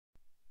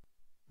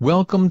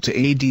Welcome to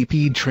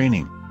ADP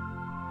Training,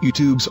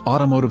 YouTube's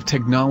automotive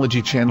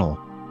technology channel.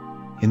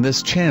 In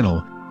this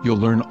channel, you'll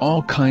learn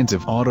all kinds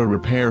of auto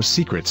repair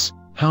secrets,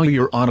 how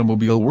your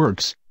automobile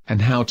works,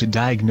 and how to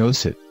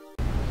diagnose it.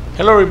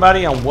 Hello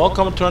everybody and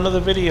welcome to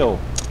another video.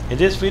 In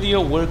this video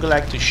we're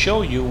going to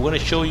show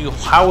you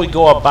how we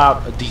go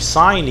about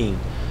designing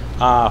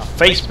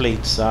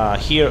faceplates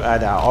here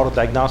at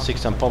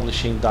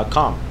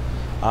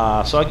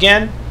autodiagnosticsandpublishing.com. So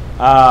again,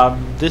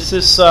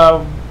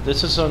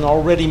 this is an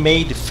already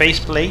made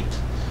faceplate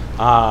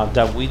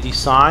that we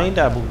designed.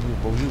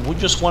 We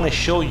just want to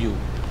show you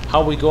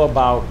how we go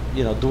about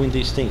doing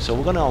these things. So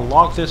we're going to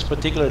unlock this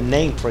particular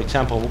name. For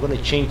example, we're going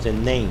to change the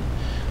name,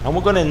 and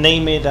we're going to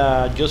name it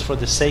just for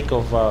the sake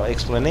of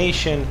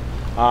explanation,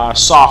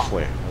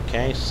 software.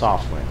 Okay,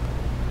 software,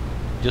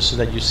 just so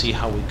that you see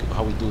how we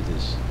do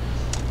this.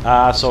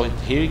 So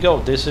here you go.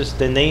 This is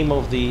the name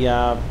of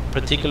the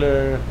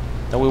particular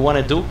that we want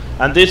to do.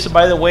 And this,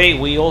 by the way,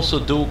 we also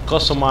do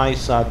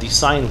customized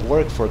design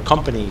work for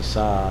companies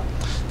that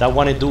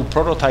want to do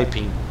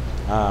prototyping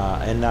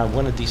and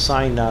want to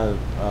design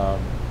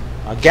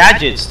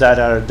gadgets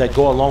that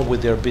go along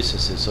with their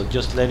businesses. So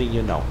just letting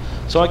you know.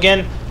 So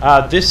again,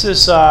 this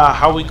is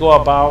how we go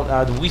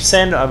about. We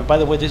send. By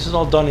the way, this is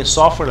all done in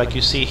software, like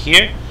you see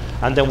here,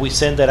 and then we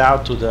send it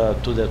out to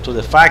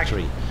the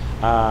factory.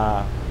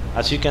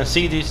 As you can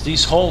see,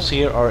 these holes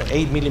here are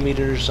 8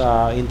 millimeters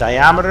in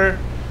diameter.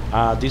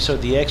 These are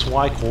the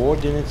XY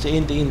coordinates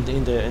in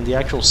the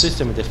actual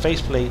system, in the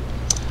faceplate.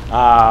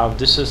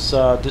 This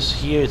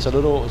here, it's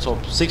a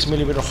 6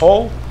 millimeter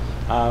hole.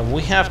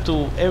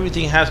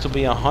 Everything has to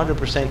be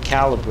 100%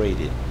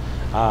 calibrated.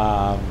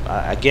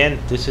 Again,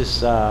 this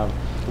is we're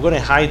going to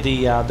hide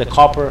the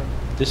copper.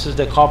 This is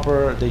the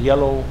copper, the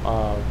yellow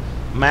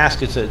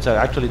mask. It's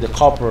actually the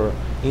copper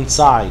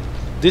inside.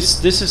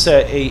 This is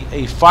a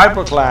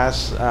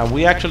fiberglass.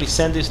 We actually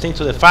send this thing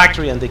to the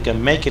factory and they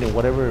can make it in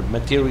whatever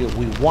material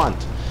we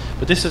want.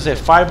 But this is a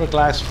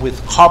fiberglass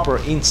with copper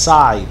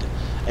inside,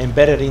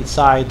 embedded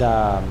inside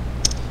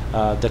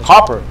the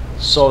copper,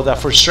 so that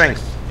for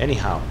strength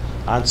anyhow.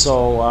 And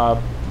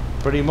so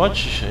pretty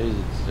much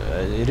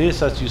it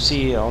is as you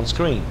see on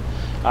screen.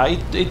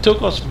 It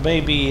took us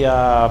maybe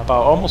about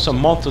almost a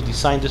month to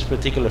design this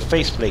particular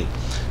faceplate,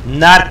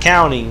 not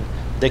counting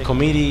the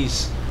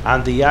committees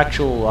and the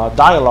actual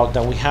dialogue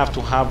that we have to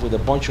have with a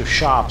bunch of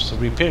shops,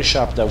 repair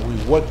shops that we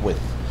work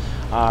with,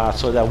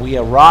 so that we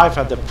arrive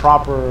at the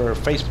proper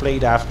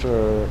faceplate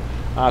after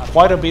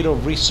quite a bit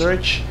of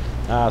research.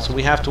 So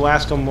we have to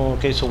ask them,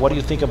 okay, so what do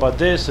you think about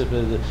this?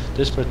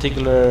 This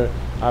particular,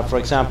 for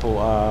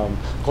example,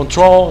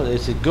 control,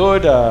 is it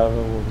good?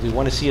 Do you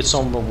want to see it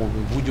somewhere?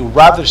 Would you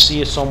rather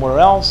see it somewhere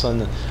else?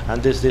 And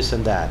this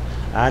and that.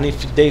 And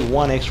if they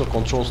want extra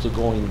controls to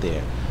go in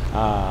there.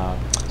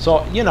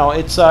 So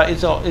it's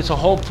a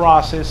whole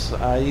process.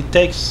 It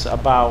takes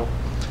about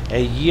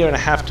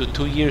 1.5 to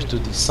 2 years to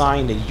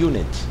design a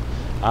unit.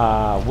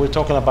 We're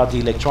talking about the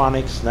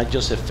electronics, not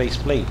just a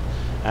faceplate.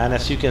 And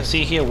as you can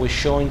see here, we're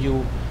showing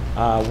you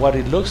what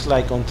it looks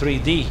like on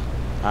 3D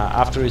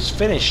after it's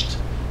finished.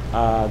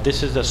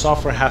 This is the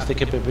software, has the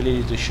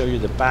capability to show you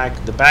the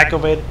back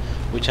of it,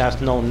 which has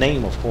no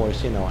name, of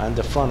course, and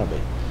the front of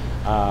it.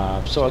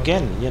 So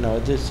again,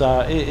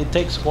 it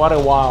takes quite a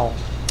while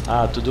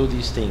to do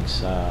these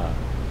things.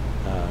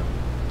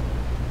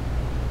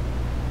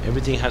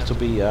 Everything has to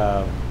be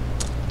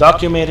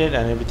documented,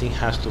 and everything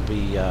has to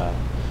be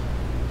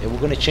we're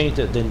going to change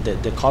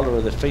the color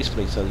of the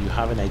faceplate so that you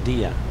have an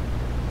idea.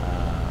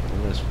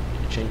 We're going to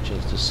change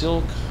it to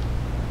silk.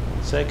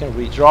 1 second,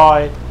 redraw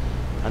it,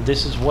 and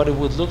this is what it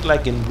would look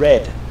like in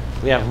red.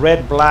 We have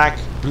red, black,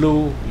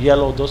 blue,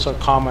 yellow. Those are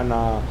common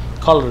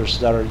colors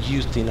that are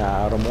used in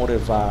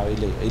automotive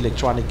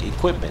electronic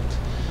equipment.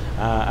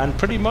 And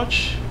pretty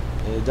much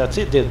that's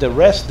it. The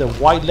rest, the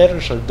white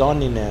letters, are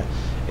done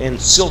in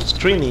silk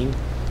screening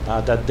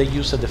that they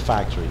use at the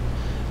factory.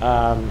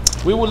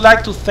 We would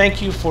like to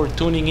thank you for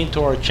tuning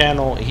into our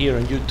channel here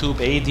on YouTube,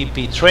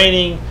 ADP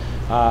Training.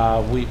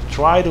 We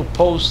try to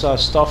post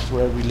stuff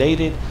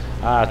related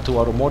to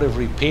automotive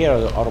repair,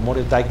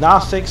 automotive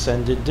diagnostics,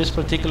 and in this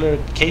particular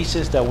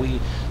cases that we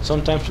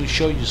sometimes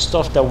show you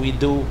stuff that we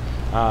do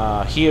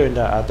here in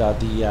the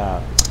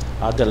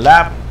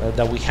lab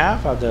that we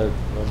have, where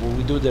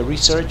we do the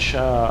research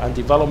and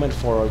development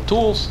for our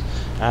tools,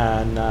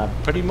 and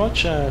pretty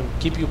much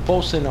keep you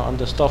posted on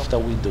the stuff that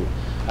we do.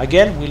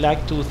 Again, we'd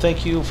like to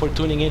thank you for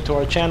tuning into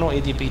our channel.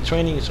 ADP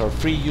Training is our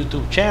free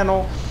YouTube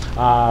channel.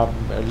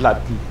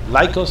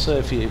 Like us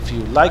if you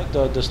like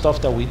the stuff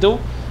that we do,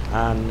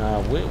 and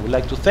we'd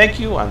like to thank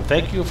you, and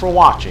thank you for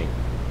watching.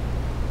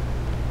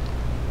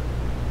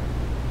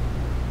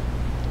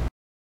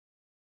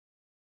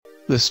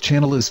 This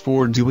channel is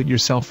for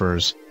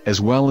do-it-yourselfers,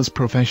 as well as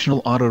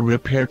professional auto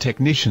repair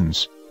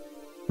technicians.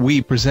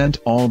 We present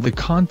all the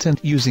content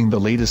using the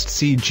latest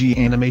CG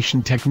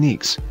animation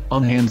techniques,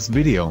 enhanced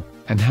video,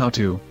 and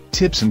how-to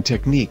tips and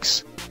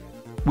techniques.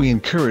 We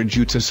encourage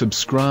you to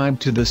subscribe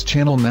to this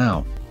channel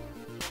now.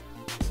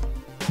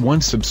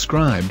 Once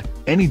subscribed,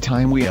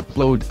 Anytime we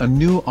upload a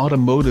new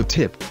automotive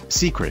tip,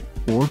 secret,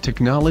 or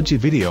technology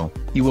video,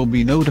 you will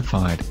be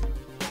notified.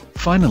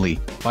 Finally,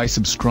 by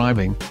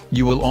subscribing,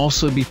 you will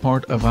also be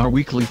part of our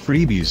weekly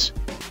freebies.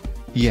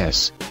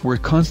 Yes, we're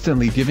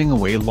constantly giving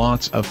away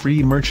lots of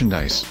free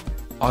merchandise.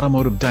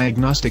 Automotive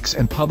Diagnostics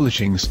and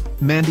Publishing's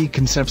Mandy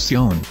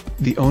Concepcion,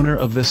 the owner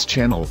of this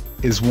channel,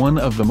 is one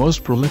of the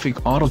most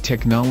prolific auto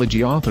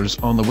technology authors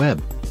on the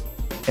web.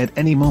 At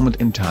any moment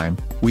in time,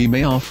 we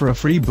may offer a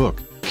free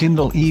book,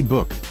 Kindle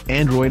e-book,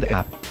 Android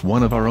app,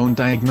 one of our own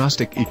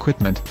diagnostic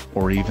equipment,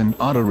 or even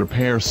auto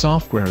repair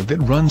software that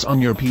runs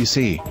on your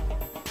PC.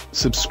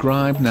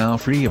 Subscribe now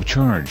free of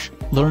charge,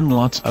 learn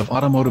lots of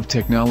automotive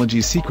technology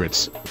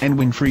secrets, and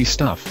win free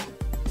stuff.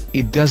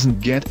 It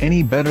doesn't get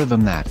any better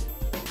than that.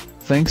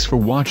 Thanks for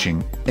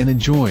watching, and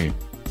enjoy.